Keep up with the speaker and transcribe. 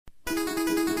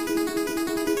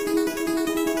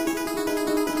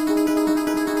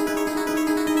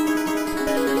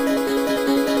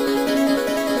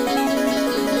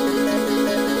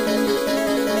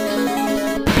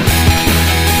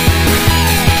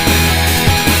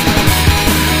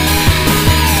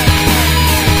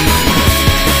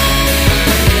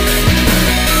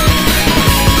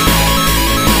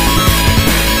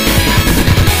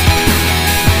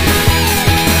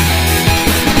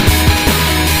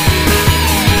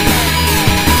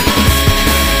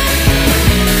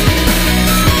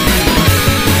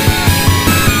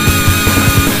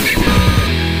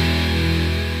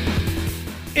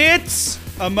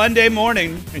A Monday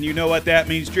morning, and you know what that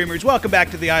means, dreamers. Welcome back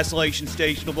to the Isolation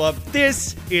Station of Love.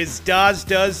 This is Daz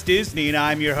Does Disney, and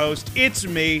I'm your host. It's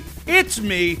me,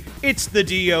 it's the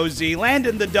D-O-Z,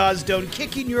 Landon the Daz Dome,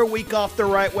 kicking your week off the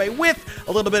right way with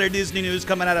a little bit of Disney news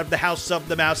coming out of the House of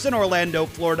the Mouse in Orlando,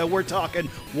 Florida. We're talking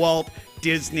Walt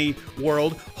Disney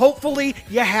World. Hopefully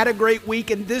you had a great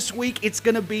week, and this week it's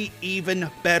going to be even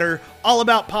better. All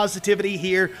about positivity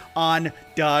here on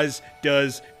Daz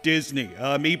Does Disney.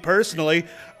 Me personally,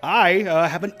 I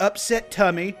have an upset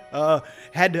tummy.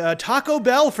 Had Taco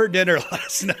Bell for dinner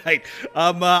last night.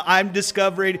 I'm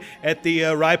discovering at the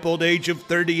ripe old age of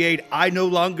 38, I no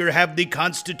longer have the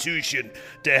constitution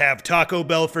to have Taco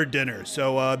Bell for dinner.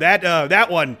 So that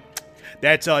one,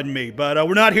 that's on me. But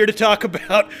we're not here to talk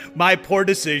about my poor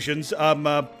decisions.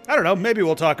 I don't know, maybe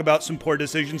we'll talk about some poor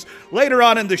decisions later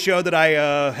on in the show that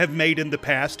I have made in the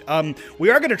past. We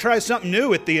are going to try something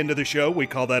new at the end of the show. We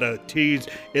call that a tease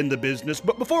in the business.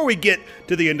 But before we get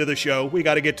to the end of the show, we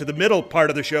got to get to the middle part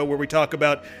of the show where we talk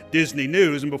about Disney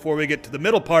news. And before we get to the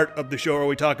middle part of the show where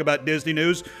we talk about Disney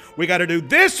news, we got to do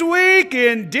This Week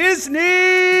in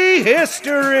Disney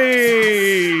History.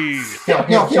 Turn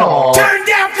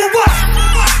down for what?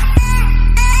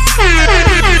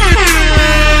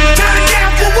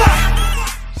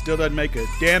 Still doesn't make a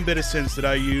damn bit of sense that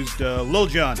I used Lil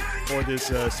Jon for this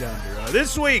sounder.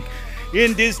 This week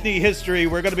in Disney history,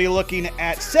 we're going to be looking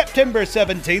at September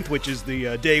 17th, which is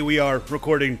the day we are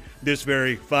recording this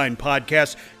very fine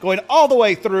podcast, going all the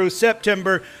way through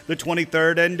September the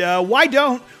 23rd. And why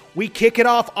don't we kick it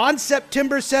off on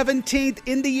September 17th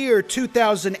in the year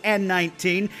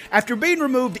 2019. After being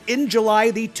removed in July,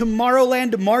 the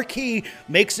Tomorrowland marquee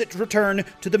makes its return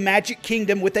to the Magic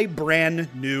Kingdom with a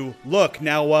brand new look.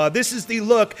 Now, this is the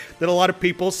look that a lot of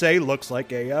people say looks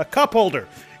like a cup holder.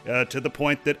 To the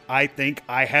point that I think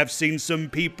I have seen some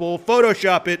people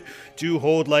Photoshop it to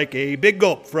hold like a Big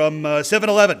Gulp from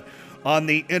 7-Eleven on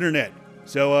the internet.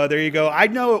 So there you go. I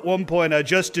know at one point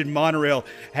Justin Monorail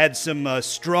had some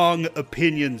strong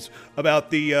opinions about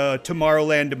the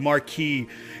Tomorrowland marquee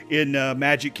in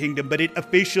Magic Kingdom, but it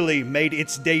officially made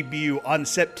its debut on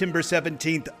September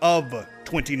 17th of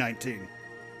 2019.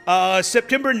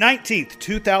 September 19th,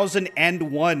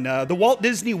 2001, the Walt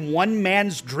Disney One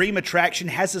Man's Dream attraction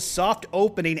has a soft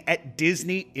opening at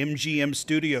Disney MGM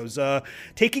Studios,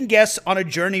 taking guests on a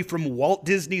journey from Walt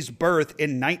Disney's birth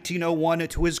in 1901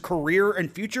 to his career and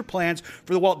future plans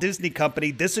for the Walt Disney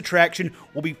Company. This attraction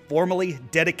will be formally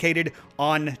dedicated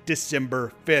on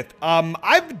December 5th.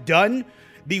 I've done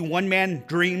the One Man's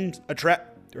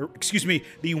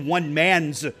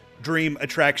Dream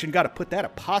attraction. Got to put that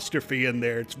apostrophe in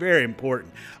there. It's very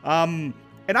important. And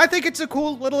I think it's a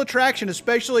cool little attraction,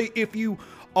 especially if you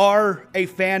are a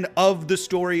fan of the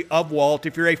story of Walt,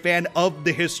 if you're a fan of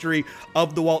the history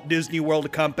of the Walt Disney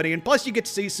World Company. And plus you get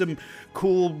to see some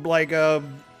cool,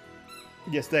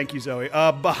 yes, thank you, Zoe.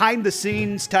 Behind the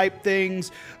scenes type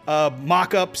things,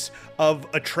 mock-ups of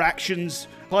attractions.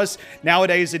 Plus,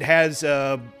 nowadays it has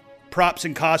props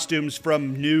and costumes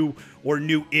from new or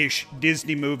new-ish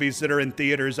Disney movies that are in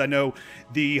theaters. I know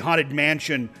the Haunted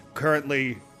Mansion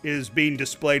currently is being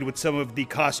displayed with some of the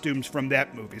costumes from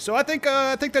that movie. So I think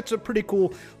that's a pretty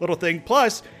cool little thing.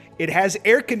 Plus, it has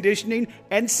air conditioning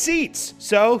and seats,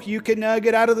 so you can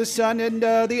get out of the sun and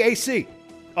the AC.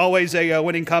 Always a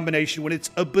winning combination when it's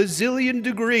a bazillion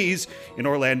degrees in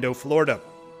Orlando, Florida.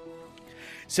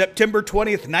 September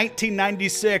 20th,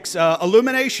 1996,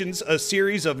 Illuminations, a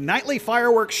series of nightly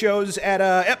fireworks shows at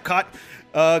Epcot,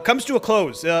 comes to a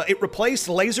close. It replaced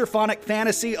Laserphonic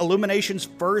Fantasy. Illuminations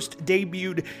first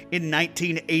debuted in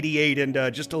 1988.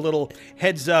 And just a little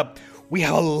heads up, we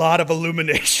have a lot of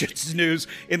Illuminations news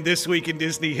in This Week in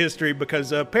Disney History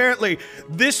because apparently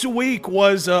this week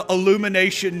was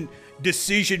Illumination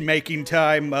decision-making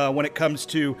time when it comes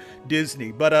to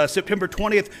Disney. But September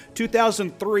 20th,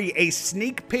 2003, a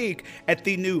sneak peek at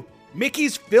the new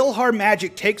Mickey's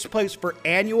PhilharMagic takes place for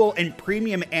annual and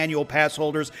premium annual pass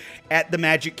holders at the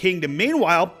Magic Kingdom.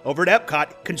 Meanwhile, over at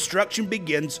Epcot, construction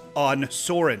begins on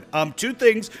Soarin'. Two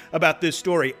things about this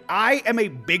story. I am a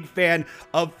big fan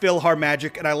of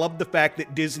PhilharMagic, and I love the fact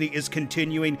that Disney is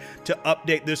continuing to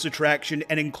update this attraction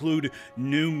and include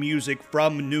new music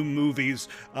from new movies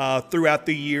throughout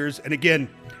the years. And again,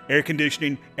 air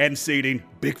conditioning and seating.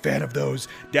 Big fan of those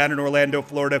down in Orlando,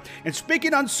 Florida. And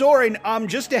speaking on Soarin',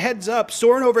 just a heads up,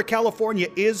 Soarin' over California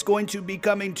is going to be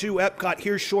coming to Epcot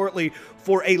here shortly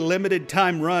for a limited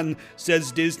time run,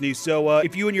 says Disney. So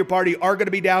if you and your party are going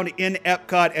to be down in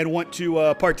Epcot and want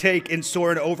to partake in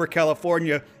Soarin' over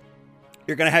California,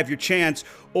 you're going to have your chance,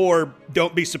 or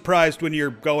don't be surprised when you're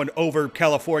going over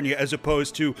California as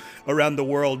opposed to around the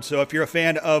world. So if you're a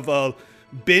fan of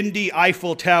bendy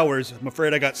Eiffel Towers, I'm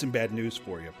afraid I got some bad news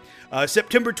for you.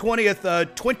 September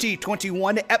 20th,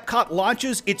 2021, Epcot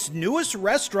launches its newest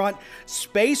restaurant,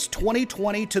 Space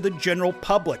 2020, to the general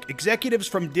public. Executives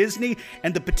from Disney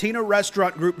and the Patina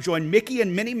Restaurant Group join Mickey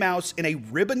and Minnie Mouse in a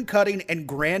ribbon-cutting and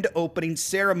grand opening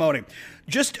ceremony.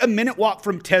 Just a minute walk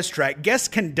from Test Track, guests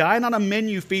can dine on a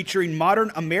menu featuring modern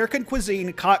American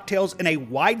cuisine, cocktails, and a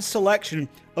wide selection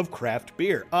of craft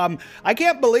beer. I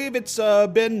can't believe it's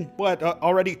been,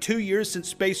 already 2 years since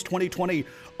Space 2020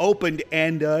 opened,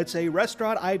 and it's a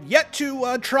restaurant I've yet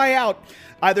to try out,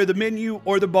 either the menu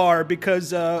or the bar,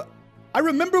 because I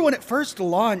remember when it first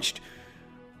launched,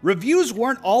 reviews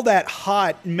weren't all that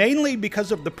hot, mainly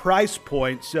because of the price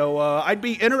point. So I'd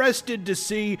be interested to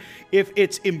see if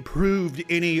it's improved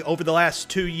any over the last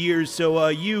 2 years. So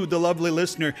you, the lovely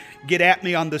listener, get at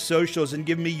me on the socials and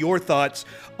give me your thoughts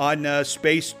on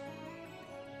Space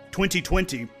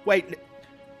 2020. Wait,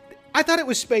 I thought it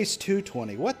was Space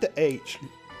 220. What the H?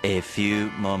 A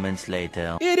few moments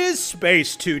later. It is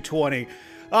Space 220.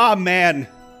 Ah, man.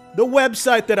 The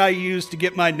website that I used to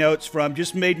get my notes from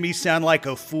just made me sound like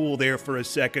a fool there for a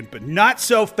second, but not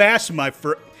so fast, my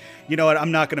friend. You know what?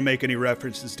 I'm not going to make any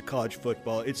references to college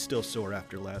football. It's still sore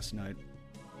after last night.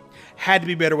 Had to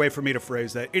be a better way for me to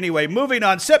phrase that. Anyway, moving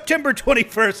on. September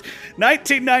 21st,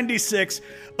 1996,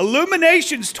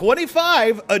 Illuminations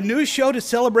 25, a new show to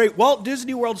celebrate Walt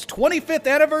Disney World's 25th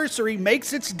anniversary,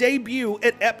 makes its debut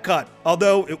at Epcot,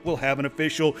 although it will have an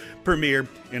official premiere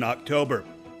in October.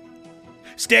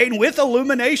 Staying with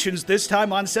Illuminations, this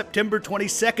time on September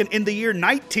 22nd in the year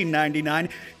 1999,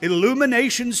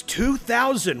 Illuminations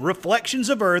 2000, Reflections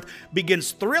of Earth,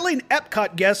 begins thrilling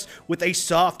Epcot guests with a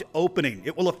soft opening.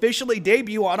 It will officially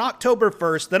debut on October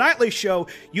 1st. The nightly show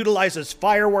utilizes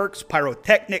fireworks,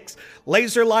 pyrotechnics,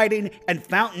 laser lighting, and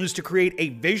fountains to create a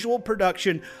visual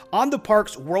production on the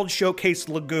park's World Showcase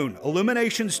Lagoon.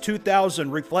 Illuminations 2000,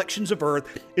 Reflections of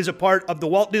Earth, is a part of the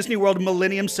Walt Disney World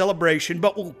Millennium Celebration,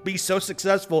 but will be so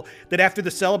successful that after the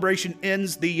celebration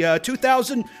ends, the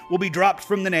 2000 will be dropped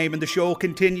from the name and the show will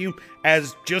continue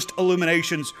as just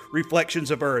Illuminations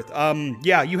Reflections of Earth.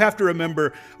 Yeah, you have to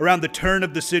remember around the turn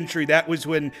of the century, that was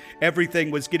when everything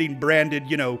was getting branded,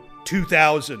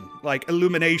 2000, like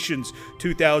Illuminations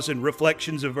 2000,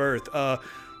 Reflections of Earth,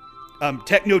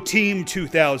 Techno Team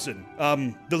 2000,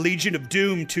 the Legion of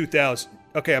Doom 2000.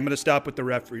 Okay, I'm going to stop with the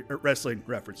wrestling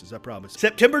references, I promise.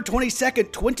 September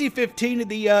 22nd, 2015,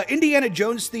 the Indiana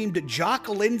Jones-themed Jock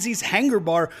Lindsay's Hangar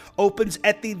Bar opens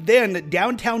at the then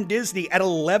Downtown Disney at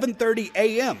 11:30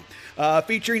 a.m.,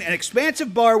 featuring an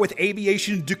expansive bar with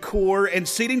aviation decor and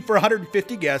seating for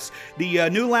 150 guests. The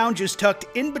new lounge is tucked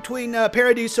in between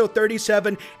Paradiso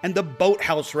 37 and the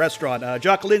Boathouse restaurant.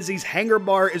 Jock Lindsay's Hangar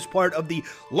Bar is part of the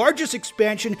largest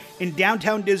expansion in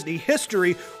Downtown Disney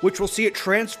history, which will see it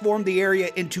transform the area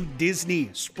into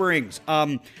Disney Springs.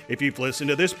 If you've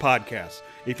listened to this podcast,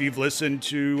 if you've listened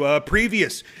to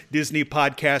previous Disney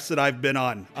podcasts that I've been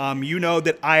on, you know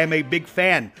that I am a big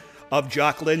fan of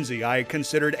Jock Lindsay. I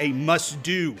consider it a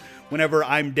must-do whenever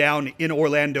I'm down in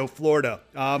Orlando, Florida.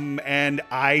 And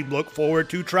I look forward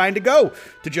to trying to go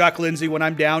to Jock Lindsay when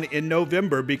I'm down in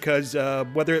November, because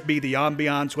whether it be the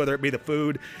ambiance, whether it be the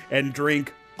food and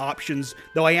drink options,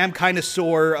 though I am kind of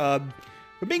sore,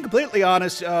 but being completely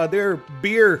honest, their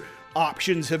beer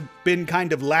options have been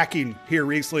kind of lacking here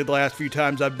recently the last few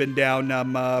times I've been down.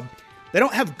 They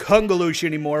don't have Kungaloosh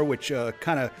anymore, which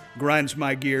kind of grinds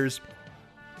my gears.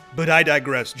 But I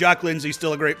digress. Jock Lindsay's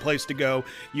still a great place to go.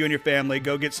 You and your family,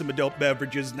 go get some adult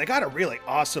beverages. And they got a really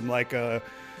awesome,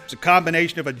 it's a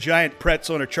combination of a giant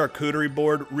pretzel and a charcuterie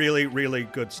board. Really, really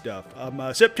good stuff.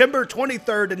 September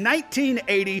 23rd,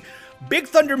 1980, Big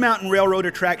Thunder Mountain Railroad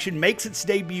attraction makes its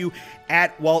debut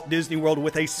at Walt Disney World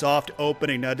with a soft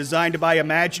opening. Designed by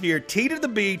Imagineer T to the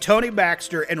B, Tony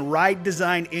Baxter, and ride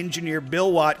design engineer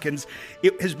Bill Watkins,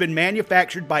 it has been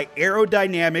manufactured by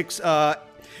Aerodynamics,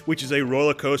 which is a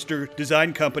roller coaster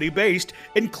design company based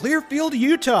in Clearfield,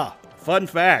 Utah. Fun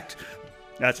fact.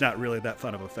 That's not really that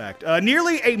fun of a fact.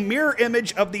 Nearly a mirror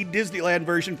image of the Disneyland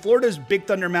version, Florida's Big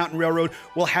Thunder Mountain Railroad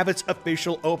will have its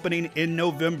official opening in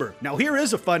November. Now, here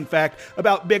is a fun fact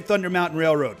about Big Thunder Mountain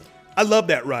Railroad. I love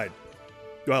that ride.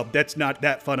 Well, that's not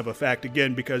that fun of a fact,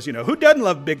 again, because, who doesn't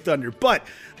love Big Thunder? But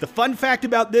the fun fact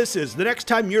about this is the next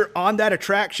time you're on that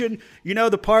attraction,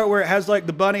 the part where it has,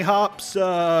 the bunny hops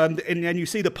and you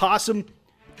see the possum?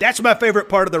 That's my favorite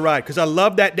part of the ride, because I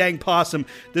love that dang possum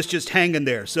that's just hanging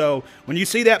there. So when you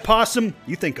see that possum,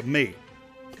 you think of me.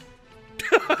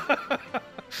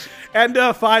 And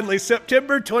finally,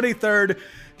 September 23rd,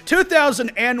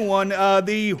 2001,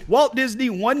 the Walt Disney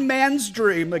One Man's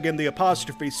Dream, again the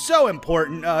apostrophe, so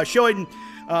important, showing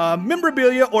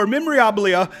memorabilia or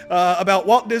memorabilia about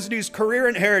Walt Disney's career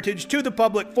and heritage to the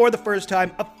public for the first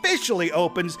time officially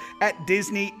opens at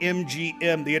Disney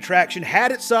MGM. The attraction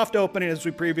had its soft opening, as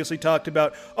we previously talked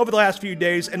about, over the last few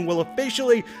days and will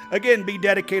officially, again, be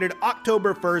dedicated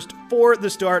October 1st for the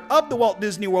start of the Walt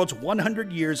Disney World's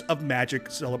 100 Years of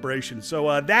Magic celebration.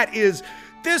 So that is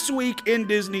this week in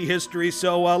Disney history.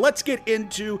 So let's get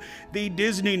into the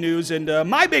Disney news. And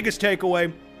my biggest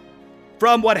takeaway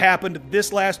from what happened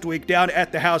this last week down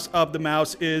at the House of the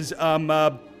Mouse is,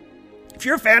 if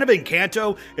you're a fan of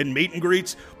Encanto and meet and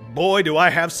greets, boy, do I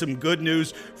have some good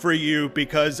news for you,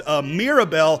 because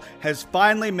Mirabel has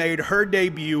finally made her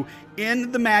debut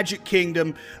in the Magic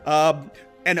Kingdom.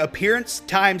 And appearance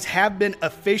times have been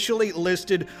officially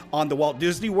listed on the Walt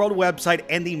Disney World website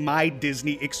and the My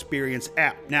Disney Experience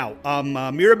app. Now,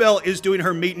 Mirabel is doing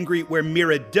her meet and greet where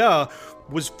Merida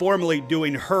was formerly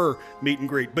doing her meet and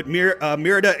greet. But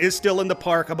Merida is still in the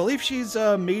park. I believe she's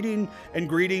meeting and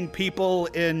greeting people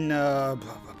in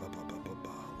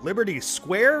Liberty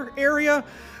Square area.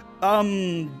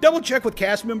 Double check with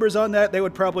cast members on that. They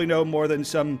would probably know more than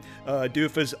some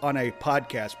doofus on a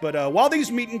podcast. But while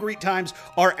these meet and greet times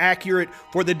are accurate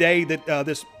for the day that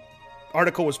this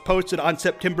article was posted on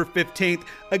September 15th,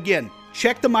 again,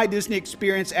 check the My Disney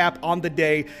Experience app on the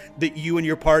day that you and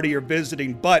your party are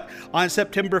visiting. But on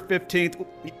September 15th,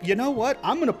 you know what?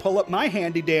 I'm going to pull up my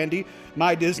handy dandy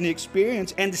My Disney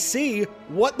Experience and see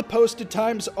what the posted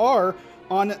times are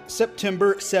on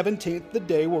September 17th, the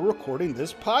day we're recording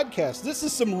this podcast. This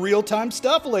is some real-time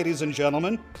stuff, ladies and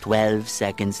gentlemen. 12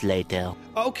 seconds later.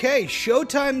 Okay,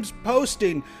 Showtime's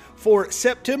posting for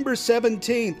September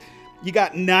 17th. You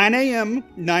got 9 a.m.,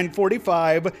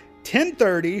 9:45,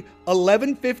 10:30,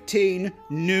 11:15,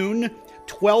 noon,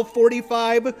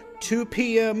 12:45, 2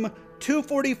 p.m.,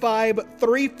 2:45,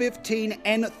 3:15,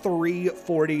 and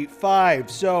 3:45.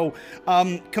 So,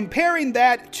 comparing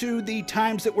that to the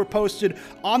times that were posted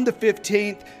on the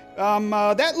 15th,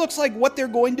 that looks like what they're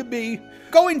going to be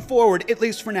going forward, at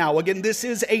least for now. Again, this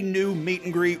is a new meet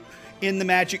and greet in the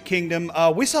Magic Kingdom.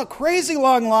 We saw crazy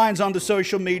long lines on the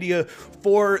social media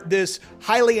for this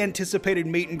highly anticipated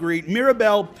meet and greet.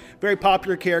 Mirabel, very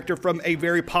popular character from a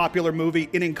very popular movie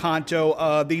in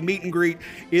Encanto. The meet and greet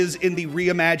is in the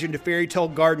reimagined Fairy Tale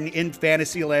Garden in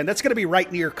Fantasyland. That's going to be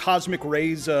right near Cosmic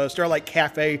Rays, Starlight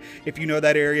Cafe, if you know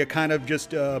that area, kind of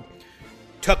just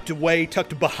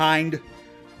tucked behind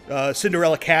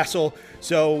Cinderella Castle.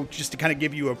 So just to kind of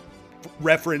give you a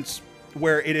reference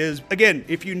where it is. Again,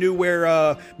 if you knew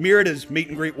where Merida's meet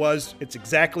and greet was, it's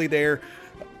exactly there.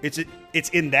 It's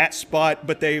in that spot,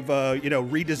 but they've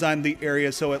redesigned the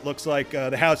area so it looks like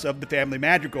the House of the Family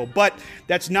Madrigal. But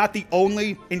that's not the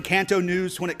only Encanto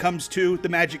news when it comes to the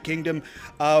Magic Kingdom.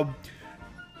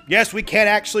 Yes, we can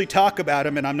actually talk about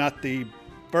him, and I'm not the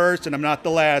first and I'm not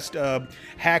the last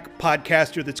hack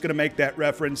podcaster that's going to make that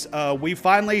reference. We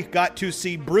finally got to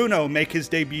see Bruno make his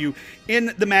debut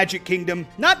in the Magic Kingdom.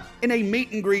 Not in a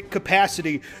meet and greet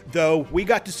capacity, though. We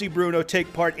got to see Bruno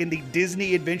take part in the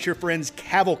Disney Adventure Friends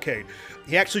Cavalcade.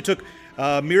 He actually took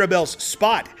Mirabel's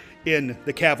spot in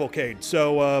the cavalcade.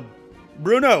 So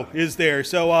Bruno is there.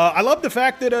 So I love the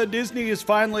fact that Disney is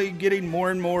finally getting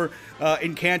more and more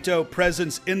Encanto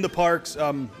presence in the parks.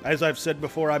 As I've said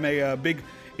before, I'm a big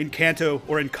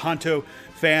Encanto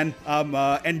fan.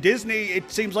 And Disney, it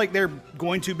seems like they're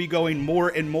going to be going more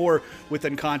and more with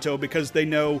Encanto because they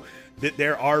know that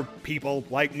there are people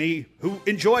like me who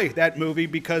enjoy that movie,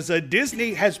 because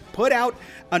Disney has put out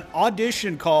an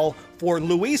audition call for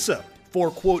Louisa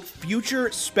for, quote,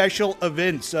 future special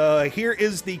events. Here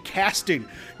is the casting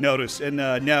notice. And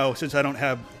no, since I don't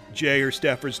have Jay or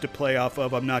Steffers to play off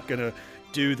of, I'm not going to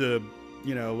do the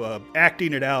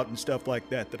acting it out and stuff like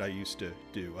that I used to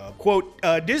do. Quote,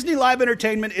 Disney Live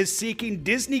Entertainment is seeking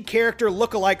Disney character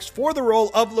lookalikes for the role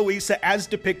of Louisa as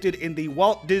depicted in the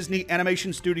Walt Disney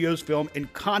Animation Studios film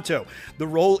Encanto. The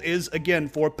role is, again,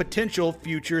 for potential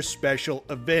future special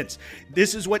events.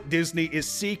 This is what Disney is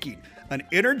seeking. An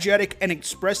energetic and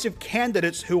expressive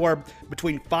candidates who are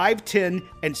between 5'10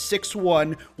 and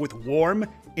 6'1 with warm,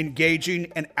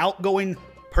 engaging, and outgoing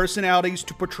personalities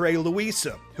to portray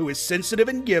Louisa, who is sensitive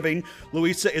and giving.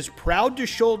 Louisa is proud to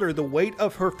shoulder the weight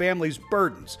of her family's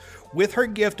burdens. With her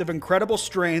gift of incredible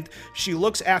strength, she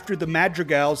looks after the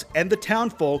madrigals and the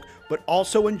townfolk, but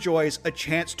also enjoys a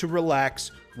chance to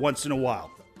relax once in a while.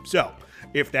 So,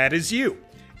 if that is you,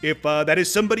 if that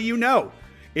is somebody you know,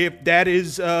 If that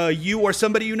is you or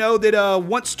somebody you know that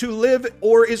wants to live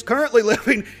or is currently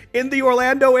living in the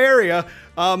Orlando area,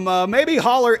 maybe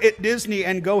holler at Disney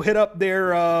and go hit up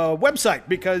their website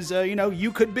because,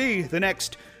 you could be the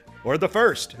next or the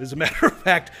first, as a matter of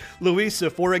fact, Louisa,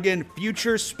 for, again,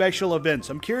 future special events.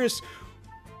 I'm curious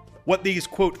what these,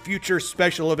 quote, future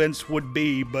special events would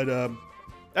be, but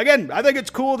again, I think it's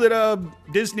cool that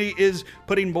Disney is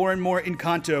putting more and more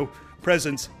Encanto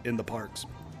presence in the parks.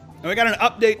 And we got an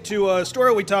update to a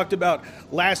story we talked about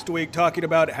last week, talking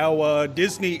about how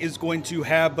Disney is going to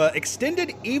have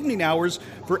extended evening hours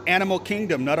for Animal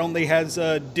Kingdom. Not only has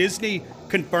Disney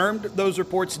confirmed those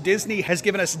reports, Disney has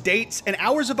given us dates and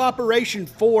hours of operation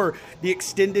for the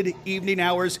extended evening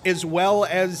hours, as well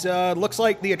as looks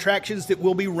like the attractions that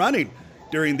will be running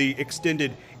during the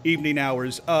extended evening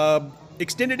hours.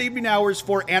 Extended evening hours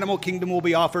for Animal Kingdom will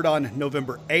be offered on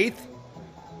November 8th,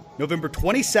 November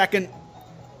 22nd,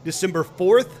 December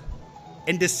 4th,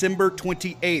 and December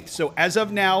 28th. So as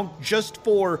of now, just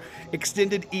 4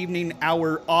 extended evening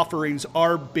hour offerings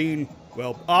are being,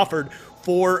 offered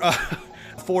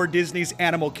for Disney's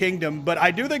Animal Kingdom. But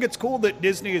I do think it's cool that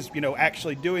Disney is,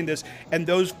 actually doing this. And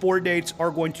those 4 dates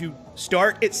are going to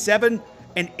start at 7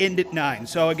 and end at 9.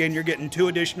 So again, you're getting 2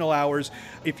 additional hours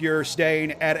if you're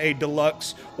staying at a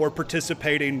deluxe or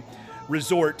participating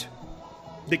resort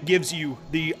that gives you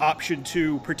the option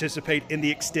to participate in the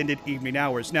extended evening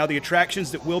hours. Now, the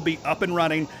attractions that will be up and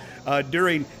running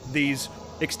during these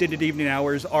extended evening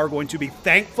hours are going to be,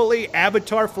 thankfully,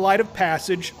 Avatar Flight of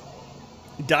Passage,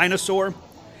 Dinosaur,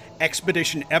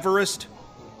 Expedition Everest,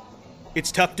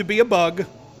 It's Tough to Be a Bug,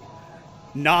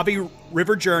 Navi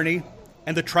River Journey,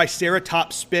 and the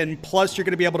Triceratops Spin. Plus, you're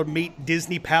going to be able to meet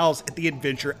Disney pals at the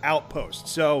Adventure Outpost.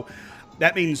 So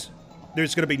that means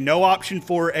there's going to be no option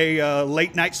for a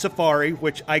late night safari,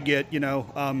 which I get,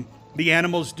 the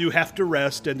animals do have to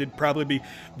rest, and it'd probably be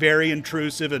very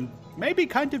intrusive and maybe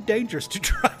kind of dangerous to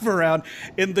drive around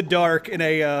in the dark in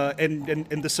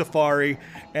the safari,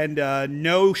 and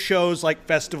no shows like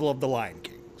Festival of the Lion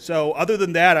King. So other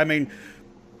than that, I mean,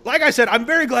 like I said, I'm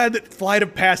very glad that Flight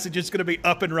of Passage is going to be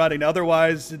up and running.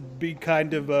 Otherwise, it'd be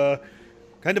kind of a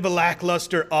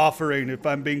lackluster offering, if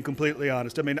I'm being completely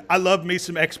honest. I mean, I love me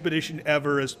some Expedition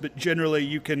Everest, but generally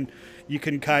you can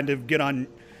kind of get on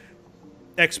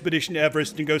Expedition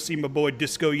Everest and go see my boy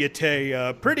Disco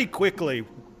Yeti pretty quickly.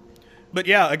 But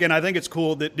yeah, again, I think it's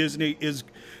cool that Disney is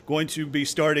going to be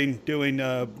starting doing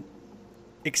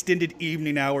extended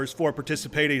evening hours for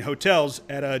participating hotels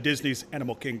at Disney's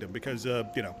Animal Kingdom because,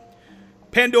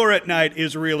 Pandora at night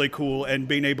is really cool, and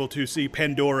being able to see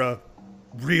Pandora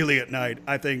really at night,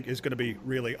 I think, is going to be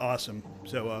really awesome.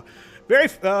 So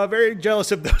very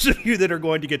jealous of those of you that are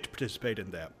going to get to participate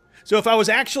in that. So if I was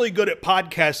actually good at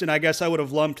podcasting, I guess I would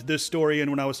have lumped this story in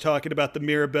when I was talking about the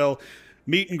Mirabel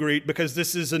meet and greet, because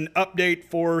this is an update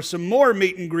for some more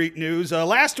meet and greet news.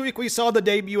 Last week we saw the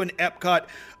debut in Epcot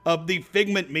of the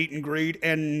Figment meet and greet,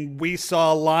 and we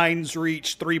saw lines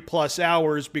reach 3+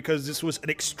 hours because this was an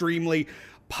extremely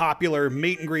popular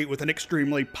meet and greet with an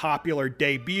extremely popular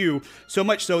debut, so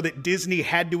much so that Disney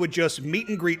had to adjust meet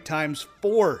and greet times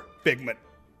for Figment.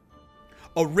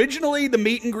 Originally, the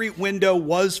meet and greet window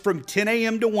was from 10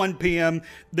 a.m. to 1 p.m.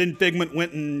 Then Figment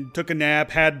went and took a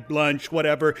nap, had lunch,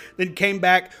 whatever. Then came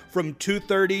back from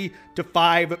 2:30 to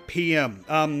 5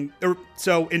 p.m.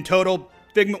 So in total,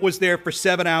 Figment was there for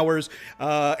 7 hours,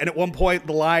 and at one point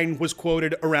the line was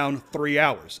quoted around 3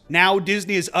 hours. Now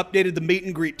Disney has updated the meet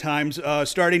and greet times,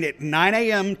 starting at 9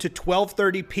 a.m. to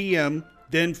 12:30 p.m.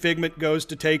 Then Figment goes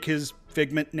to take his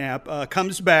Figment nap,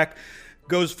 comes back,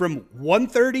 goes from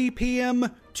 1:30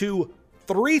 p.m. to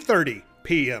 3:30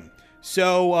 p.m.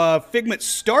 So Figment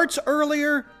starts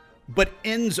earlier, but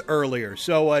ends earlier.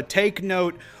 So take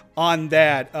note on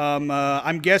that.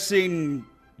 I'm guessing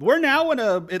we're now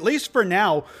at least for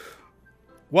now,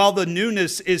 while the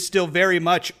newness is still very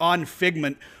much on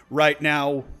Figment right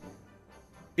now,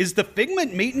 is the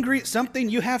Figment meet and greet something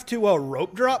you have to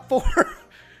rope drop for?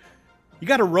 You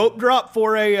got a rope drop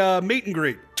for a meet and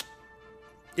greet.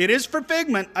 It is for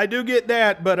Figment, I do get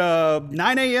that, but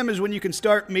 9 a.m. is when you can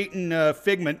start meeting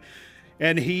Figment,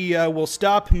 and he will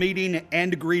stop meeting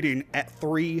and greeting at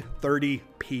 3:30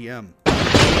 p.m.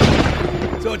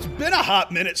 So it's been a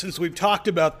hot minute since we've talked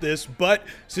about this, but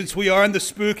since we are in the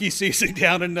spooky season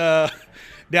down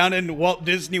in Walt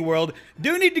Disney World,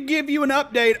 do need to give you an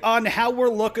update on how we're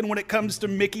looking when it comes to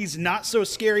Mickey's Not So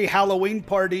Scary Halloween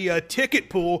Party ticket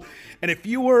pool. And if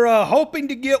you were hoping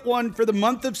to get one for the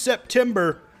month of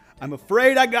September, I'm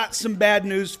afraid I got some bad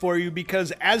news for you,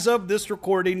 because as of this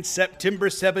recording, September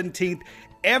 17th,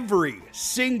 every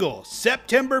single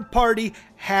September party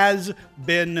has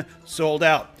been sold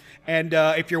out. And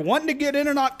if you're wanting to get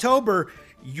in October,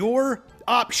 your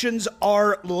options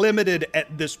are limited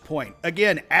at this point.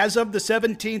 Again, as of the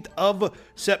 17th of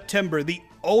September, the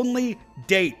only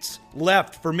dates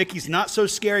left for Mickey's Not So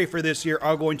Scary for this year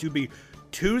are going to be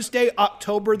Tuesday,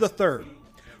 October the 3rd,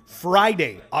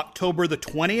 Friday, October the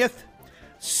 20th,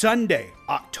 Sunday,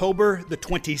 October the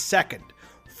 22nd,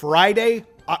 Friday,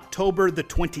 October the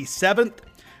 27th,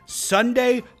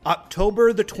 Sunday,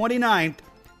 October the 29th,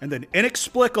 and then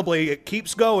inexplicably, it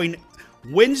keeps going,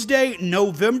 Wednesday,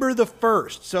 November the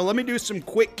 1st. So let me do some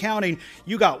quick counting.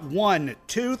 You got 1,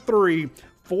 2, 3,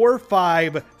 4,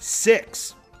 5,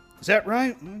 6. Is that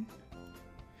right?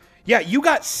 Yeah, you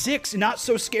got 6 Not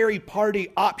So Scary party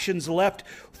options left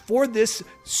for this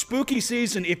spooky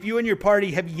season if you and your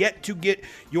party have yet to get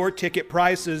your ticket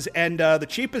prices. And the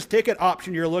cheapest ticket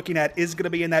option you're looking at is going to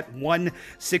be in that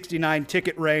 $169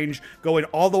 ticket range, going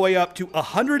all the way up to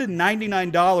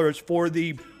 $199 for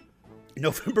the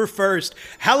November 1st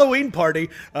Halloween party.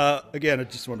 Again, I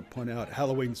just want to point out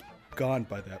Halloween's gone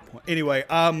by that point. Anyway,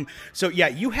 so yeah,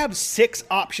 you have 6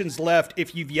 options left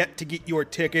if you've yet to get your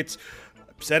tickets.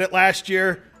 I've said it last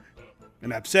year,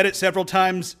 and I've said it several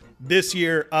times this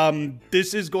year.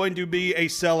 This is going to be a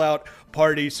sellout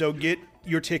party, so get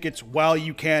your tickets while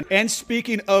you can. And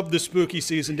speaking of the spooky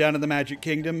season down in the Magic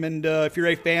Kingdom, and if you're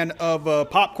a fan of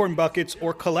popcorn buckets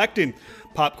or collecting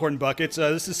popcorn buckets,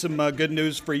 this is some good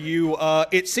news for you.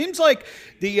 It seems like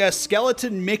the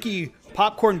Skeleton Mickey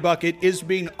popcorn bucket is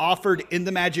being offered in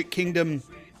the Magic Kingdom,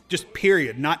 just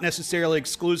period, not necessarily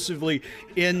exclusively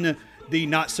in the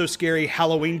Not So Scary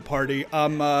Halloween party.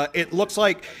 It looks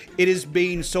like it is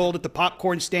being sold at the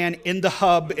popcorn stand in the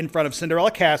hub in front of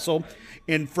Cinderella Castle,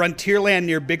 in Frontierland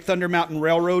near Big Thunder Mountain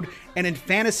Railroad, and in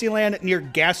Fantasyland near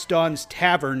Gaston's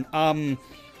Tavern.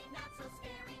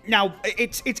 Now,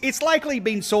 it's likely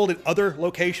being sold at other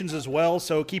locations as well,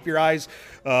 so keep your eyes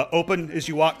open as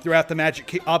you walk throughout the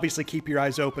Magic obviously keep your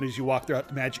eyes open as you walk throughout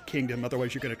the Magic Kingdom,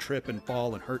 otherwise you're going to trip and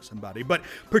fall and hurt somebody. But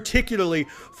particularly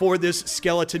for this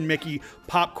Skeleton Mickey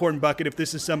popcorn bucket, if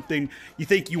this is something you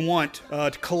think you want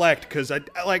to collect, because I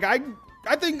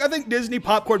think Disney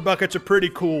popcorn buckets are pretty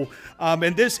cool,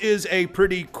 and this is a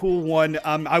pretty cool one.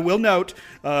 I will note,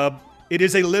 it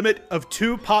is a limit of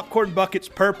 2 popcorn buckets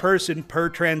per person per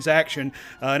transaction,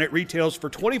 and it retails for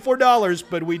 $24,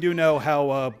 but we do know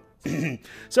how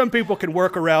some people can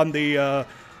work around the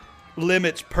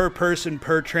limits per person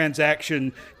per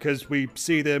transaction, because we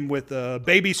see them with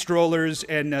baby strollers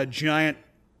and giant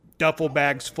duffel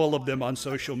bags full of them on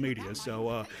social media.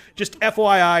 So just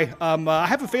FYI, I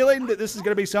have a feeling that this is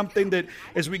going to be something that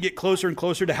as we get closer and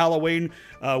closer to Halloween,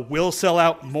 will sell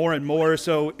out more and more.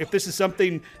 So if this is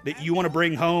something that you want to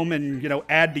bring home and,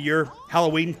 add to your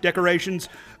Halloween decorations,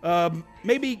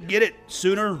 maybe get it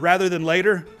sooner rather than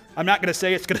later. I'm not going to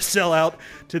say it's going to sell out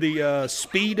to the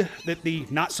speed that the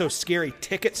Not So Scary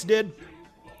tickets did,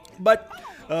 but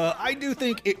I do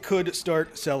think it could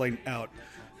start selling out.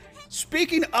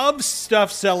 Speaking of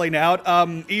stuff selling out,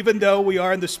 even though we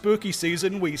are in the spooky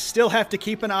season, we still have to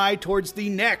keep an eye towards the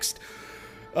next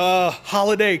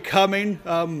holiday coming.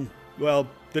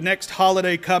 The next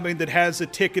holiday coming that has a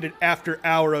ticketed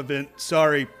after-hour event.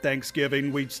 Sorry,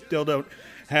 Thanksgiving. We still don't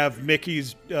have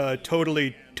Mickey's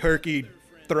Totally Turkey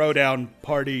Throwdown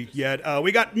party yet.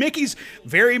 We got Mickey's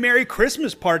Very Merry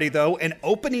Christmas party, though, and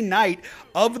opening night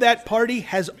of that party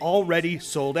has already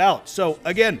sold out. So,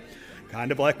 again, kind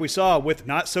of like we saw with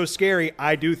Not So Scary,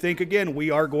 I do think, again,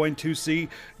 we are going to see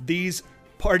these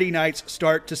party nights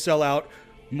start to sell out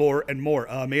more and more.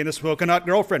 Me and the Smokin' Hot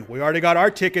Girlfriend, we already got our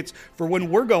tickets for when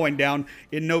we're going down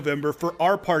in November for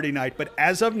our party night. But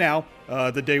as of now,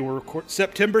 the day we're recording,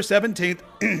 September 17th,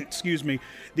 excuse me,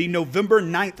 the November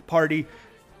 9th party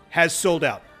has sold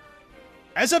out.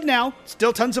 As of now,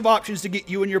 still tons of options to get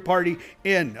you and your party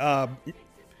in.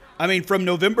 From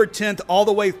November 10th all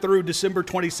the way through December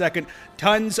 22nd,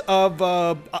 tons of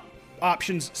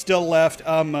options still left.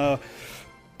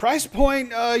 Price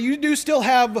point, you do still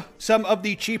have some of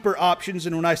the cheaper options,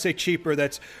 and when I say cheaper,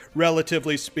 that's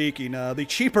relatively speaking. The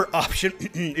cheaper option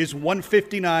is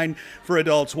 $159 for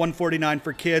adults, $149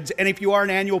 for kids, and if you are an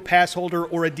annual pass holder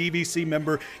or a DVC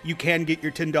member, you can get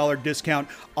your $10 discount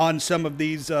on some of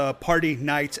these party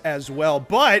nights as well.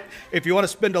 But if you want to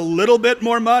spend a little bit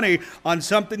more money on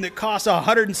something that costs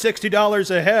 $160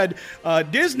 a head,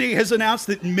 Disney has announced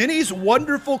that Minnie's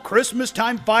Wonderful Christmas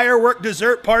Time Firework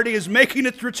Dessert Party is making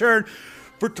its return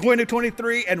for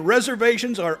 2023, and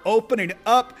reservations are opening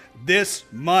up this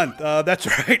month. That's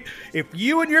right. If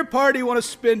you and your party want to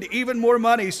spend even more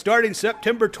money starting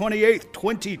September 28th,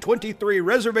 2023,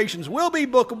 reservations will be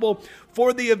bookable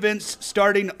for the events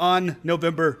starting on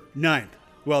November 9th.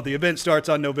 Well, the event starts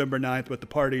on November 9th, but the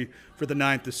party for the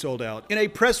 9th is sold out. In a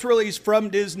press release from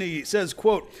Disney, it says,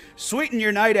 quote, "Sweeten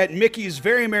your night at Mickey's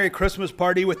Very Merry Christmas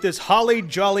Party with this holly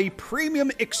jolly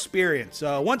premium experience."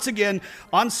 Once again,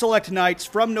 on select nights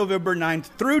from November 9th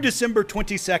through December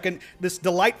 22nd, this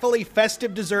delightfully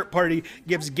festive dessert party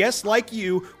gives guests like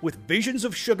you with visions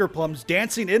of sugar plums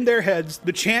dancing in their heads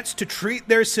the chance to treat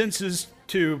their senses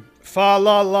to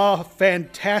fa-la-la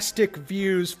fantastic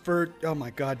views for, oh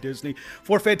my God, Disney,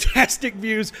 for fantastic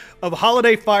views of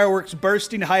holiday fireworks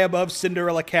bursting high above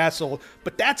Cinderella Castle.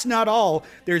 But that's not all.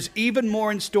 There's even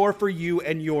more in store for you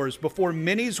and yours. Before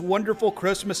Minnie's wonderful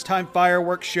Christmas time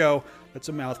fireworks show, that's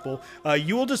a mouthful,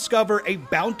 you will discover a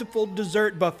bountiful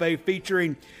dessert buffet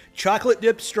featuring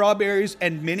chocolate-dipped strawberries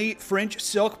and mini French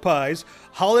silk pies,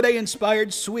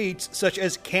 holiday-inspired sweets such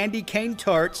as candy cane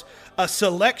tarts, a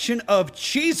selection of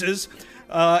cheeses,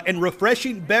 and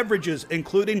refreshing beverages,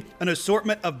 including an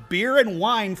assortment of beer and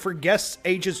wine for guests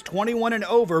ages 21 and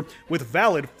over with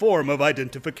valid form of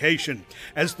identification.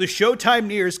 As the showtime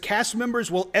nears, cast members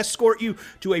will escort you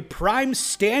to a prime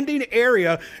standing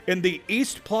area in the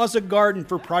East Plaza Garden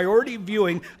for priority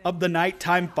viewing of the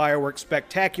nighttime fireworks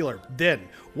spectacular. Then,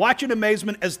 watch in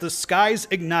amazement as the skies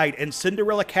ignite and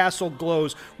Cinderella Castle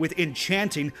glows with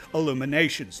enchanting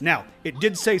illuminations. Now, it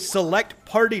did say select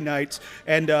party nights,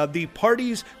 and the parties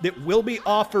that will be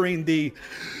offering the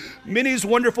Minnie's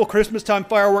Wonderful Christmas Time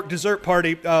Firework Dessert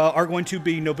Party are going to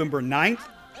be November 9th,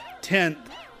 10th,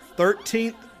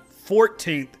 13th,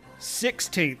 14th,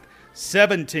 16th,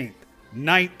 17th,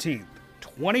 19th,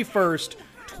 21st,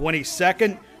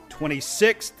 22nd,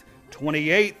 26th,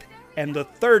 28th, and the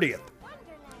 30th.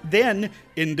 Then,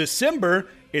 in December,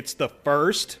 it's the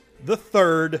 1st, the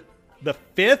 3rd, the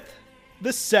 5th, the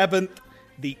 7th,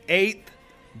 the 8th,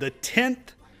 the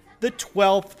 10th, the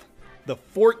 12th, the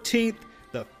 14th,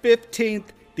 the 15th,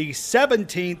 the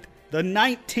 17th, the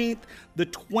 19th, the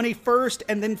 21st,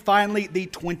 and then finally the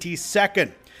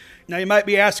 22nd. Now, you might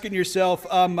be asking yourself,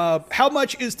 how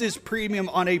much is this premium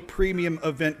on a premium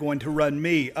event going to run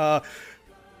me?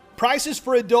 Prices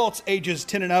for adults ages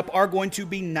 10 and up are going to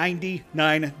be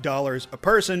 $99 a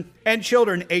person, and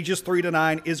children ages 3 to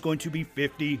 9 is going to be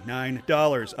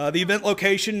 $59. The event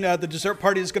location, the dessert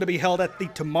party is going to be held at the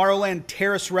Tomorrowland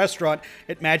Terrace restaurant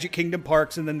at Magic Kingdom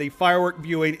Parks, and then the firework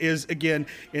viewing is again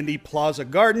in the Plaza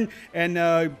Garden,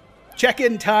 and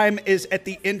check-in time is at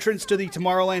the entrance to the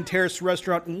Tomorrowland Terrace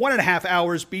restaurant 1.5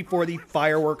 hours before the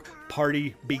firework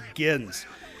party begins.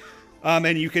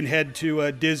 And you can head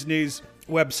to Disney's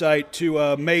website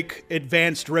to make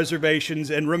advanced reservations.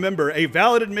 And remember, a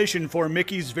valid admission for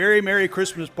Mickey's Very Merry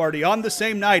Christmas Party on the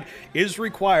same night is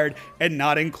required and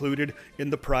not included in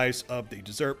the price of the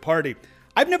dessert party.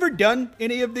 I've never done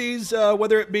any of these,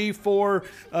 whether it be for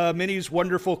Minnie's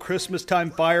Wonderful Christmas Time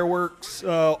Fireworks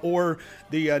or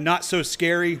the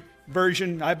not-so-scary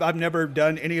version. I've never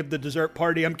done any of the dessert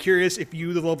party. I'm curious if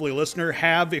you, the lovely listener,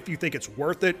 have, if you think it's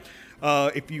worth it,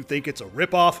 if you think it's a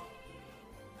ripoff.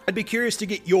 I'd be curious to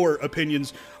get your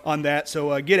opinions on that,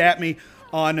 so get at me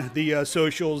on the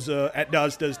socials, at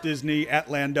Daz Does Disney, at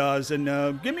Landaz,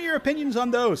 and give me your opinions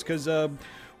on those, because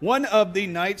one of the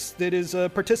nights that is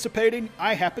participating,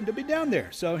 I happen to be down there,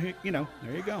 so, you know,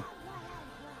 there you go.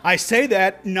 I say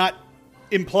that not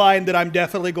implying that I'm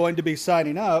definitely going to be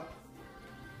signing up,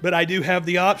 but I do have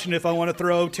the option if I want to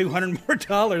throw $200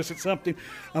 more at something.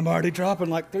 I'm already dropping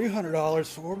like $300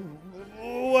 for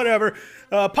whatever.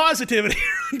 Positivity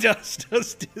just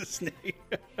does Disney.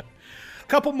 A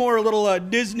couple more little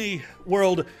Disney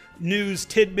World news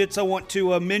tidbits I want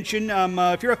to mention.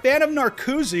 If you're a fan of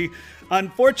Narcoozy,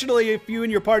 unfortunately, if you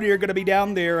and your party are going to be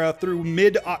down there through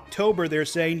mid-October, they're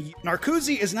saying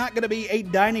Narcoozy is not going to be a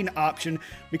dining option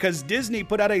because Disney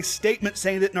put out a statement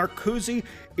saying that Narcoozy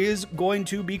is going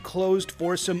to be closed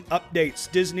for some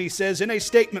updates. Disney says in a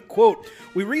statement, quote,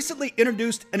 "We recently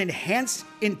introduced an enhanced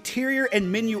interior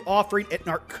and menu offering at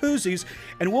Narcoozy's,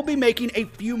 and we'll be making a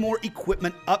few more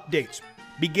equipment updates.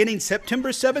 Beginning September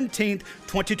 17th,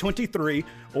 2023,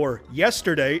 or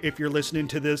yesterday, if you're listening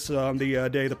to this on the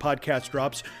day the podcast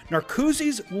drops,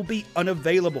 Narcoozy's will be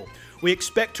unavailable. We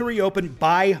expect to reopen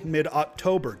by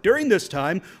mid-October. During this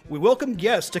time, we welcome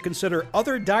guests to consider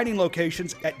other dining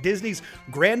locations at Disney's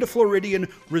Grand Floridian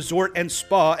Resort and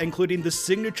Spa, including the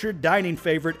signature dining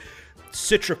favorite,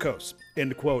 Citricos,"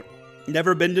 end quote.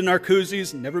 Never been to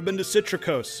Narcoossee's, never been to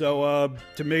Citricos. So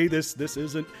to me, this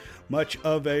isn't much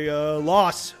of a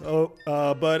loss.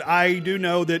 But I do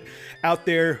know that out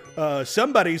there,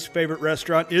 somebody's favorite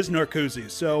restaurant is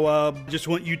Narcoossee's. So just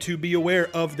want you to be aware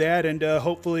of that, and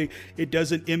hopefully it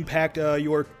doesn't impact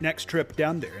your next trip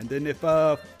down there. And then if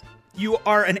you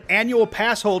are an annual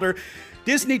pass holder,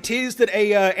 Disney teased that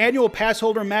a annual pass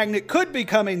holder magnet could be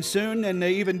coming soon, and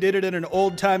they even did it in an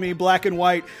old-timey black and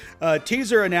white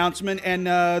teaser announcement. And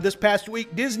this past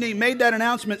week, Disney made that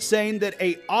announcement saying that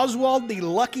a Oswald the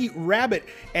Lucky Rabbit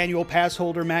annual pass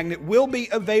holder magnet will be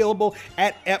available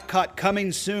at Epcot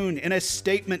coming soon. In a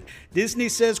statement, Disney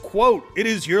says, quote, "It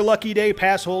is your lucky day,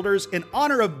 pass holders. In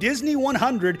honor of Disney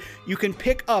 100, you can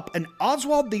pick up an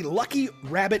Oswald the Lucky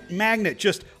Rabbit magnet.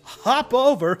 Just hop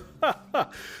over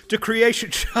to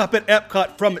Creation Shop at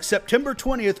Epcot from September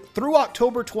 20th through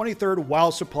October 23rd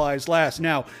while supplies last."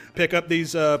 Now, pick up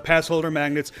these pass holder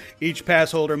magnets. Each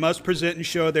pass holder must present and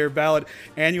show their valid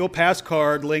annual pass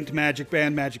card, linked Magic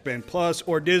Band Plus,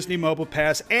 or Disney Mobile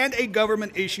Pass, and a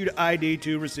government-issued ID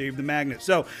to receive the magnet.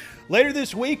 So, later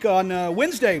this week, on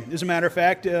Wednesday, as a matter of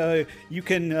fact, you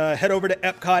can head over to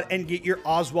Epcot and get your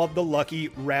Oswald the Lucky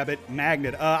Rabbit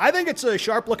magnet. I think it's a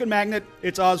sharp-looking magnet.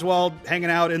 It's Oswald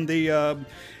hanging out in the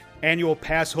annual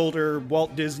pass holder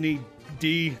Walt Disney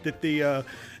D that the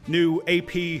new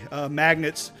AP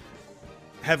magnets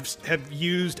have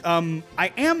used.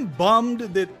 I am bummed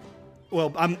that,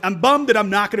 well, I'm bummed that I'm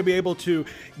not going to be able to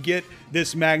get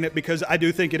this magnet because I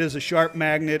do think it is a sharp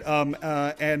magnet.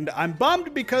 And I'm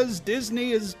bummed because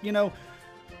Disney is,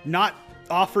 not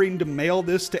offering to mail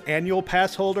this to annual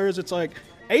pass holders. It's like,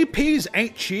 APs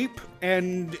ain't cheap,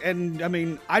 and I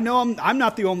mean, I know I'm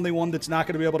not the only one that's not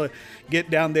going to be able to get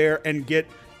down there and get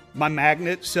my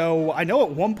magnet. So I know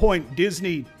at one point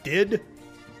Disney did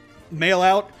mail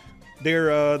out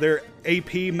their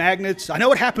AP magnets. I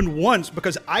know it happened once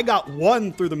because I got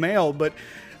one through the mail, but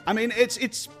I mean,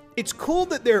 it's cool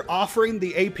that they're offering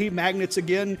the AP magnets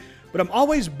again. But I'm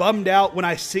always bummed out when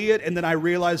I see it and then I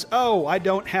realize, oh, I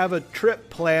don't have a trip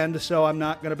planned, so I'm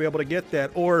not going to be able to get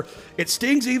that. Or it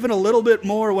stings even a little bit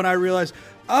more when I realize,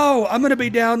 oh, I'm going to be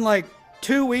down like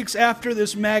 2 weeks after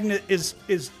this magnet is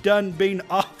done being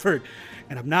offered,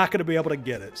 and I'm not going to be able to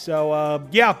get it. So,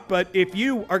 yeah, but if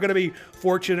you are going to be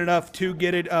fortunate enough to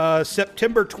get it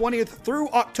September 20th through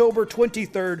October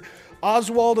 23rd,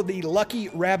 Oswald the Lucky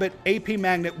Rabbit AP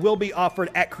magnet will be offered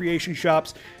at Creation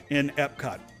Shops in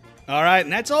Epcot. All right,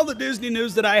 and that's all the Disney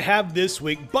news that I have this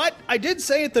week. But I did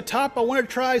say at the top I want to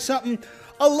try something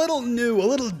a little new, a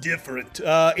little different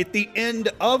at the end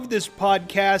of this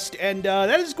podcast, and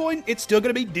it's still going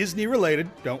to be Disney related.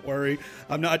 Don't worry,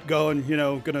 I'm not going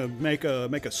to make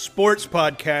a sports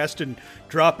podcast and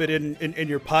drop it in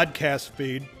your podcast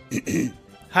feed.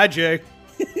 Hi, Jay.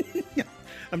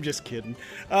 I'm just kidding.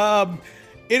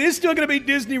 It is still going to be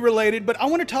Disney related, but I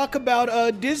want to talk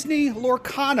about Disney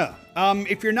Lorcana.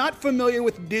 If you're not familiar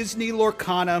with Disney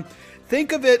Lorcana,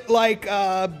 think of it like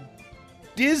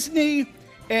Disney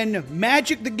and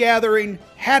Magic the Gathering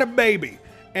had a baby,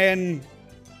 and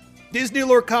Disney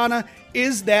Lorcana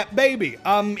is that baby.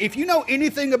 If you know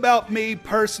anything about me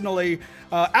personally,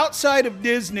 outside of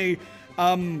Disney,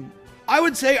 I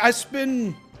would say I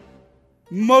spend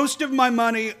most of my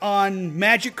money on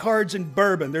Magic cards and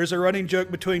bourbon. There's a running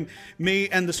joke between me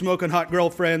and the smoking hot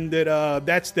girlfriend that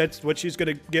that's what she's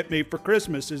going to get me for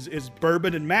Christmas is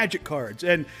bourbon and Magic cards.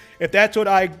 And if that's what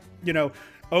I,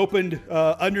 opened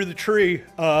under the tree,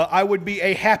 I would be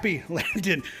a happy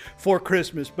Landon for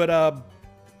Christmas. But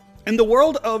in the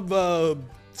world of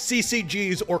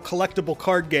CCGs or collectible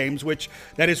card games, which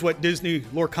that is what Disney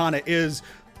Lorcana is,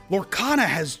 Lorcana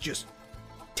has just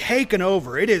taken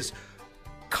over. It is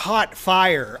caught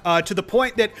fire to the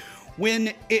point that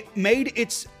when it made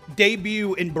its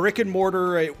debut in brick and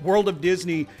mortar at World of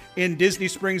Disney in Disney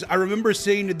Springs, I remember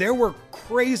seeing there were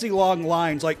crazy long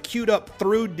lines like queued up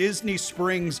through Disney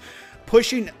Springs,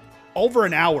 pushing over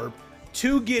an hour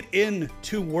to get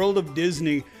into World of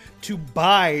Disney to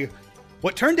buy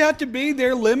what turned out to be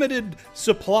their limited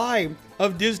supply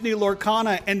of Disney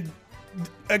Lorcana. And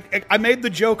I made the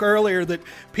joke earlier that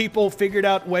people figured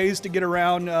out ways to get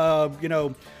around,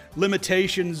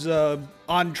 limitations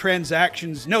on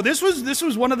transactions. No, this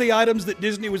was one of the items that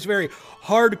Disney was very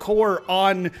hardcore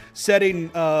on setting,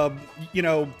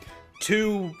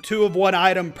 two of one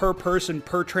item per person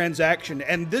per transaction.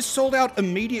 And this sold out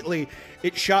immediately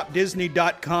at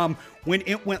shopdisney.com when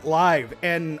it went live.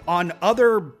 And on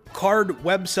other card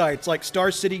websites like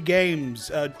Star City Games,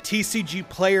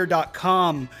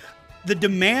 tcgplayer.com, the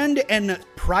demand and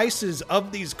prices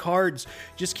of these cards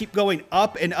just keep going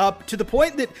up and up to the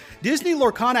point that Disney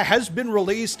Lorcana has been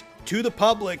released to the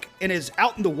public and is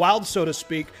out in the wild, so to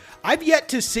speak. I've yet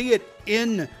to see it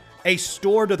in a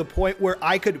store to the point where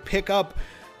I could pick up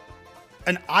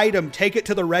an item, take it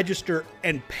to the register,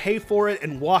 and pay for it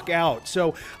and walk out.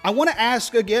 So I want to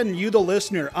ask again, you the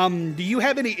listener, do you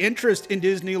have any interest in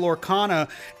Disney Lorcana?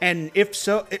 And if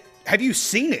so, have you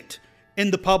seen it in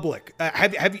the public?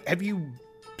 Have you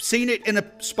seen it in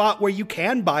a spot where you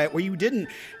can buy it, where you didn't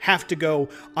have to go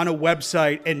on a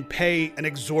website and pay an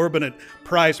exorbitant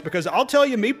price? Because I'll tell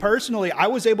you, me personally, I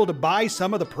was able to buy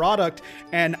some of the product,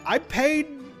 and I paid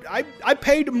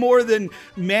more than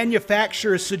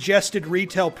manufacturer's suggested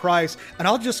retail price, and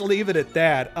I'll just leave it at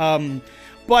that.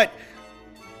 But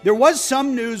there was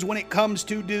some news when it comes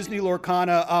to Disney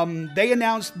Lorcana. They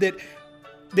announced that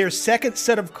their second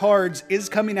set of cards is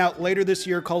coming out later this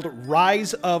year, called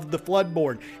Rise of the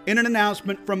Floodborn. In an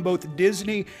announcement from both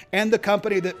Disney and the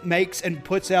company that makes and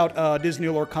puts out Disney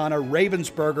Lorcana,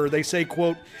 Ravensburger, they say,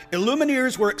 quote,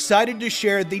 "Illumineers were excited to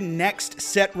share the next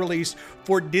set release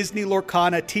for Disney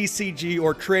Lorcana TCG,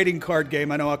 or trading card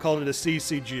game. I know I called it a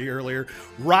CCG earlier.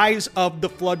 Rise of the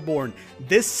Floodborn.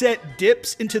 This set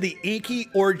dips into the inky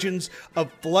origins of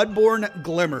Floodborn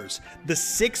Glimmers. The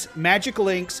 6 magical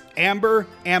inks, Amber,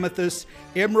 Amethyst,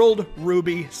 Emerald,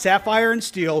 Ruby, Sapphire, and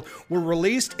Steel, were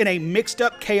released in a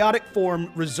mixed-up, chaotic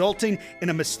form, resulting in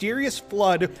a mysterious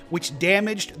flood which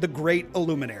damaged the Great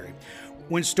Illuminary.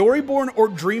 When Storyborn or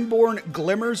Dreamborn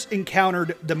Glimmers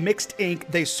encountered the mixed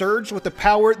ink, they surged with the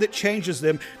power that changes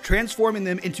them, transforming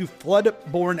them into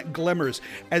Floodborn Glimmers.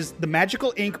 As the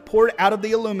magical ink poured out of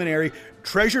the Illuminary,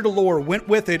 treasured lore went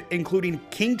with it, including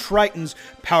King Triton's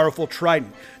powerful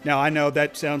trident." Now, I know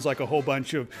that sounds like a whole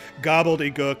bunch of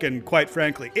gobbledygook, and quite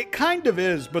frankly, it kind of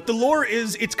is, but the lore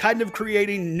is, it's kind of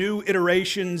creating new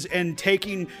iterations and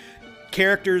taking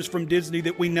characters from Disney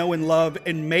that we know and love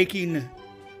and making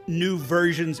new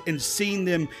versions and seeing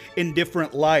them in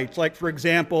different lights. Like, for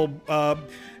example,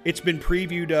 it's been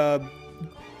previewed,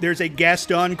 there's a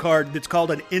Gaston card that's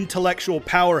called an Intellectual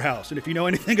Powerhouse. And if you know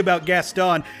anything about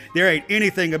Gaston, there ain't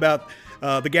anything about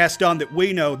the Gaston that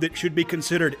we know that should be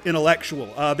considered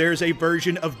intellectual. There's a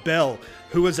version of Belle,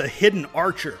 who is a hidden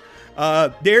archer.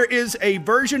 There is a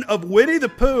version of Winnie the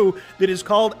Pooh that is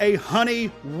called a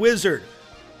honey wizard.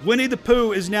 Winnie the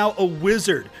Pooh is now a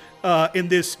wizard in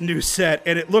this new set,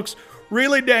 and it looks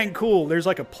really dang cool. There's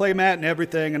like a playmat and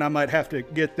everything, and I might have to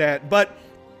get that. But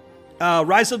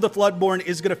Rise of the Floodborn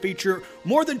is going to feature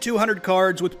more than 200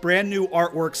 cards with brand new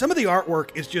artwork. Some of the artwork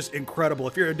is just incredible.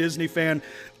 If you're a Disney fan,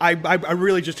 I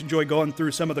really just enjoy going through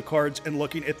some of the cards and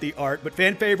looking at the art. But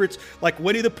fan favorites like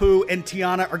Winnie the Pooh and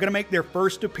Tiana are going to make their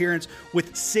first appearance,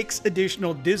 with 6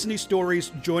 additional Disney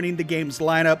stories joining the game's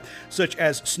lineup, such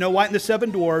as Snow White and the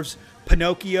Seven Dwarfs,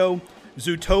 Pinocchio,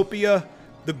 Zootopia,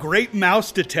 The Great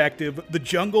Mouse Detective, The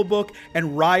Jungle Book,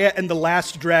 and Raya and the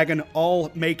Last Dragon, all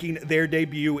making their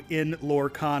debut in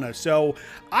Lorcana. So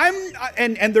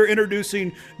and they're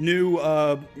introducing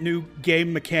new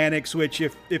game mechanics, which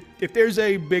if there's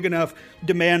a big enough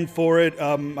demand for it,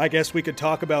 I guess we could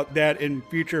talk about that in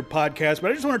future podcasts.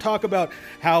 But I just want to talk about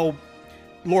how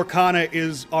Lorcana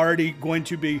is already going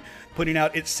to be putting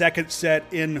out its second set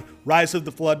in Rise of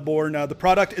the Floodborn. The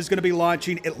product is going to be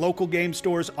launching at local game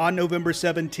stores on November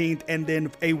 17th, and then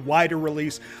a wider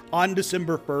release on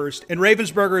December 1st. And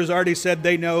Ravensburger has already said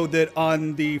they know that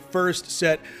on the first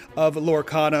set of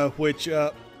Lorcana, which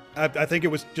I think it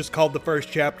was just called the first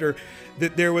chapter,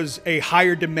 that there was a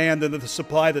higher demand than the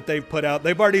supply that they've put out.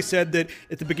 They've already said that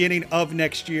at the beginning of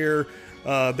next year,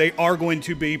 they are going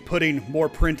to be putting more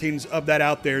printings of that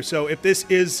out there. So if this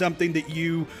is something that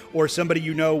you or somebody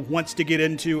you know wants to get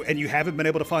into and you haven't been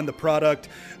able to find the product,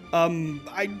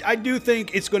 I do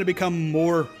think it's going to become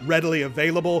more readily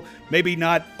available. Maybe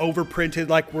not overprinted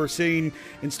like we're seeing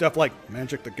in stuff like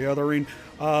Magic the Gathering.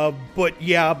 But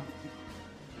yeah,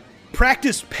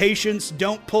 practice patience.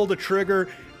 Don't pull the trigger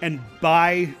and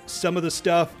buy some of the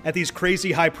stuff at these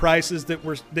crazy high prices that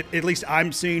at least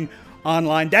I'm seeing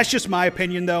online. That's just my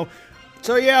opinion, though.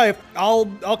 So yeah, I'll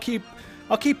keep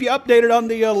you updated on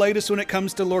the latest when it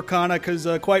comes to Lorcana, because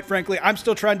quite frankly, I'm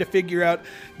still trying to figure out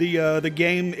the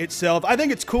game itself. I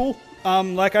think it's cool.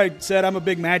 Like I said, I'm a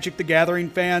big Magic the Gathering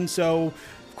fan, so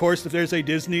of course, if there's a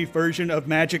Disney version of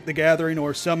Magic the Gathering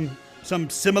or some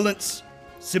simulacrum,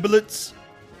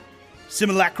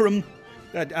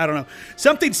 I don't know,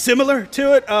 something similar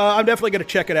to it, I'm definitely going to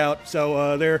check it out.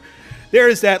 So there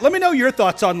is that. Let me know your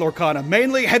thoughts on Lorcana.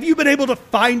 Mainly, have you been able to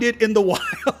find it in the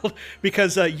wild?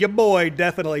 Because your boy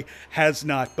definitely has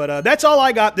not. But that's all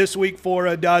I got this week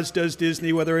for Does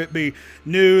Disney, whether it be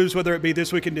news, whether it be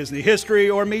This Week in Disney History,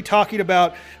 or me talking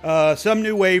about some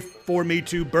new way for me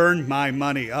to burn my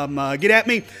money. Get at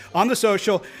me on the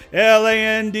social,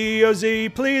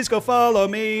 LANDOZ. Please go follow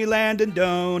me, Landon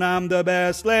Doan. I'm the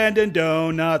best, Landon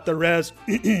Doan, not the rest.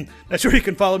 That's where you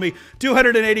can follow me,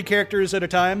 280 characters at a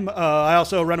time. I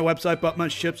also run a website,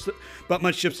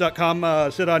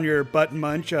 buttmunchchips.com. Sit on your butt and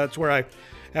munch. It's where I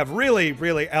have really,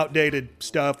 really outdated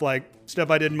stuff, like stuff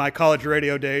I did in my college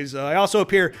radio days. I also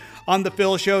appear on The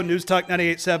Phil Show, News Talk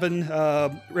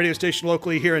 98.7, radio station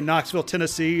locally here in Knoxville,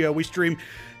 Tennessee. We stream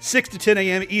 6 to 10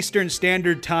 a.m. Eastern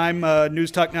Standard Time,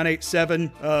 News Talk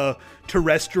 98.7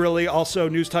 terrestrially, also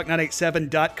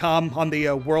newstalk987.com on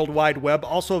the World Wide Web.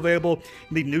 Also available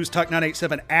in the News Talk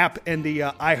 987 app and the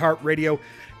iHeartRadio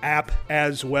app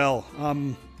as well.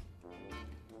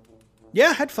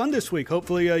 Yeah, had fun this week.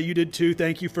 Hopefully you did too.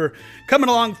 Thank you for coming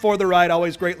along for the ride.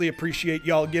 Always greatly appreciate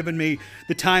y'all giving me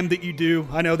the time that you do.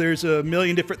 I know there's a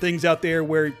million different things out there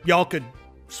where y'all could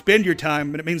spend your time,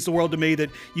 and it means the world to me that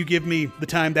you give me the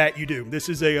time that you do. This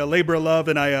is a labor of love,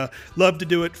 and I love to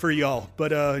do it for y'all.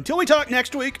 But until we talk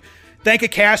next week, thank a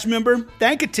cast member,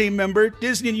 thank a team member.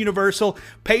 Disney and Universal,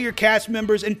 pay your cast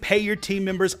members and pay your team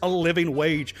members a living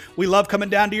wage. We love coming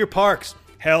down to your parks.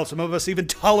 Hell, some of us even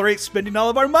tolerate spending all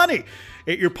of our money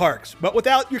at your parks. But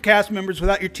without your cast members,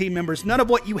 without your team members, none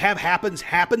of what you have happens.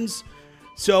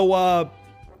 So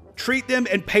treat them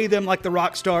and pay them like the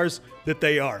rock stars that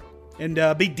they are. And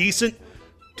be decent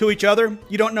to each other.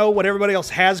 You don't know what everybody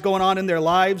else has going on in their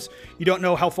lives. You don't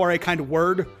know how far a kind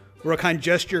word or a kind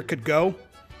gesture could go.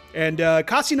 And it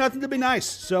costs you nothing to be nice.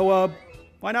 So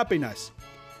why not be nice?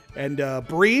 And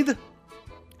breathe.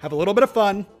 Have a little bit of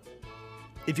fun.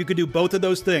 If you could do both of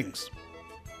those things,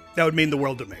 that would mean the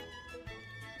world to me.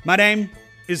 My name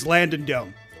is Landon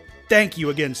Doan. Thank you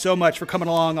again so much for coming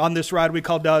along on this ride we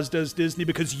call Does Disney,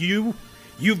 because you've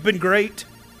been great,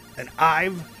 and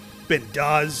I've been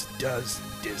Does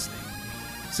Disney.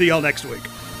 See y'all next week.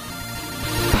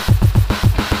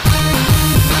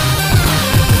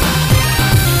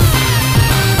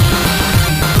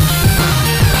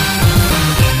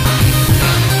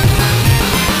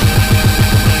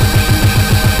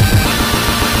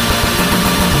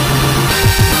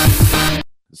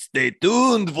 Stay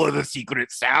tuned for the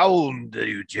secret sound,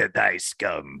 you Jedi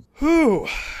scum. Whew.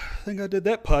 I think I did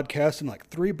that podcast in like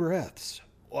 3 breaths.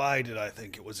 Why did I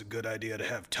think it was a good idea to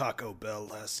have Taco Bell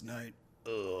last night?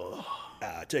 Ugh.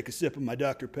 Take a sip of my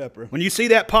Dr. Pepper. When you see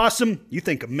that possum, you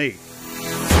think of me.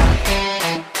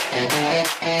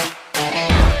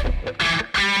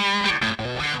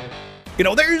 You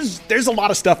know, there's a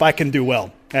lot of stuff I can do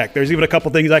well. Heck, there's even a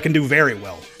couple things I can do very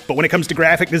well. But when it comes to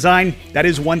graphic design, that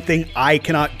is one thing I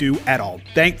cannot do at all.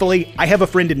 Thankfully, I have a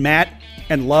friend in Matt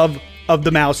and Love of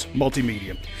the Mouse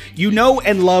Multimedia. You know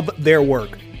and love their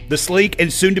work. The sleek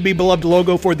and soon-to-be beloved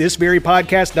logo for this very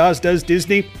podcast, Does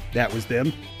Disney, that was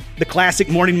them. The classic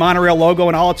Morning Monorail logo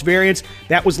and all its variants,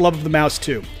 that was Love of the Mouse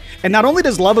too. And not only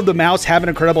does Love of the Mouse have an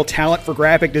incredible talent for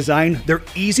graphic design, they're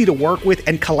easy to work with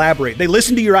and collaborate. They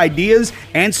listen to your ideas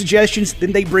and suggestions,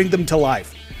 then they bring them to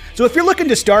life. So if you're looking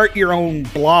to start your own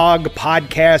blog,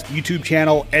 podcast, YouTube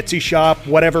channel, Etsy shop,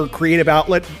 whatever creative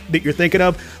outlet that you're thinking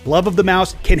of, Love of the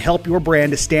Mouse can help your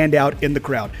brand to stand out in the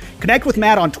crowd. Connect with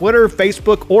Matt on Twitter,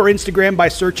 Facebook, or Instagram by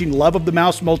searching Love of the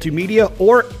Mouse Multimedia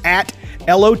or at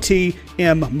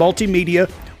LOTM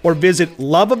Multimedia, or visit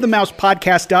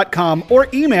loveofthemousepodcast.com or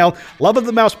email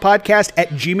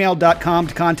loveofthemousepodcast@gmail.com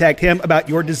to contact him about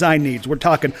your design needs. We're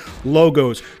talking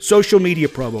logos, social media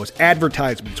promos,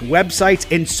 advertisements,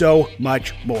 websites, and so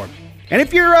much more. And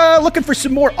if you're looking for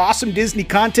some more awesome Disney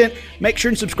content, make sure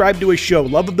and subscribe to his show,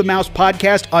 Love of the Mouse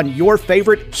Podcast, on your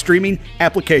favorite streaming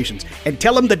applications. And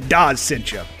tell him the Daz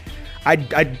sent you. I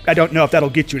don't know if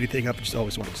that'll get you anything. I just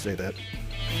always wanted to say that.